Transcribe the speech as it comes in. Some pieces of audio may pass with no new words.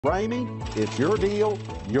Ramey, it's your deal,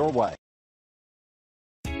 your way.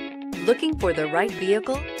 Looking for the right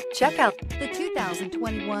vehicle? Check out the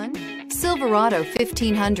 2021 Silverado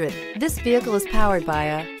 1500. This vehicle is powered by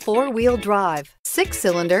a four-wheel drive,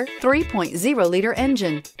 six-cylinder, 3.0-liter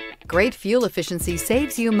engine. Great fuel efficiency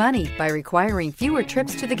saves you money by requiring fewer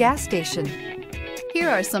trips to the gas station. Here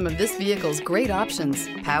are some of this vehicle's great options: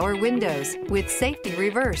 power windows with safety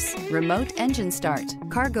reverse, remote engine start,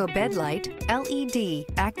 cargo bed light, LED,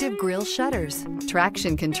 active grille shutters,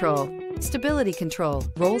 traction control, stability control,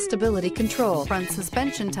 roll stability control, front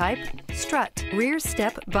suspension type, strut, rear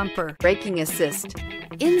step bumper, braking assist.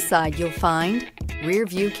 Inside you'll find rear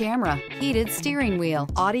view camera, heated steering wheel,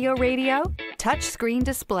 audio radio, touch screen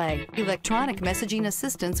display, electronic messaging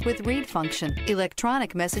assistance with read function,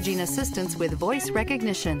 electronic messaging assistance with voice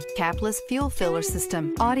recognition, capless fuel filler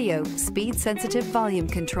system, audio, speed sensitive volume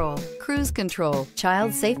control, cruise control,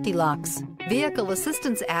 child safety locks, vehicle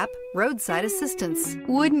assistance app, roadside assistance.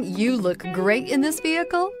 Wouldn't you look great in this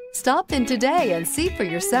vehicle? Stop in today and see for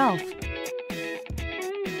yourself.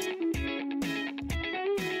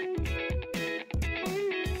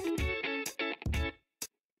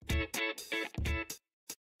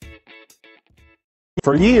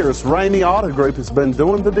 For years, Ramey Auto Group has been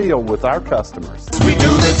doing the deal with our customers. We do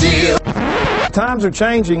the deal. Times are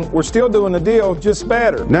changing. We're still doing the deal, just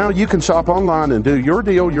better. Now you can shop online and do your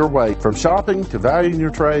deal your way, from shopping to valuing your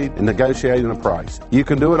trade and negotiating a price. You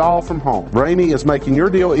can do it all from home. Ramey is making your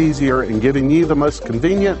deal easier and giving you the most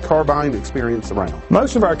convenient car buying experience around.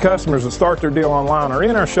 Most of our customers that start their deal online are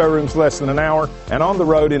in our showrooms less than an hour and on the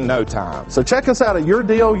road in no time. So check us out at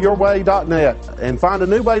yourdealyourway.net and find a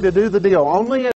new way to do the deal only